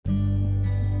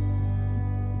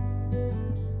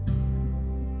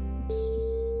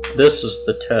this is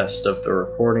the test of the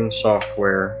recording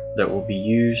software that will be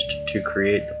used to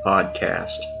create the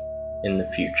podcast in the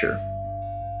future.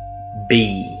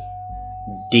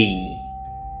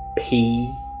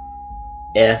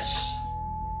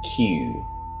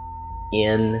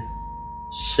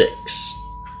 BDPSQN6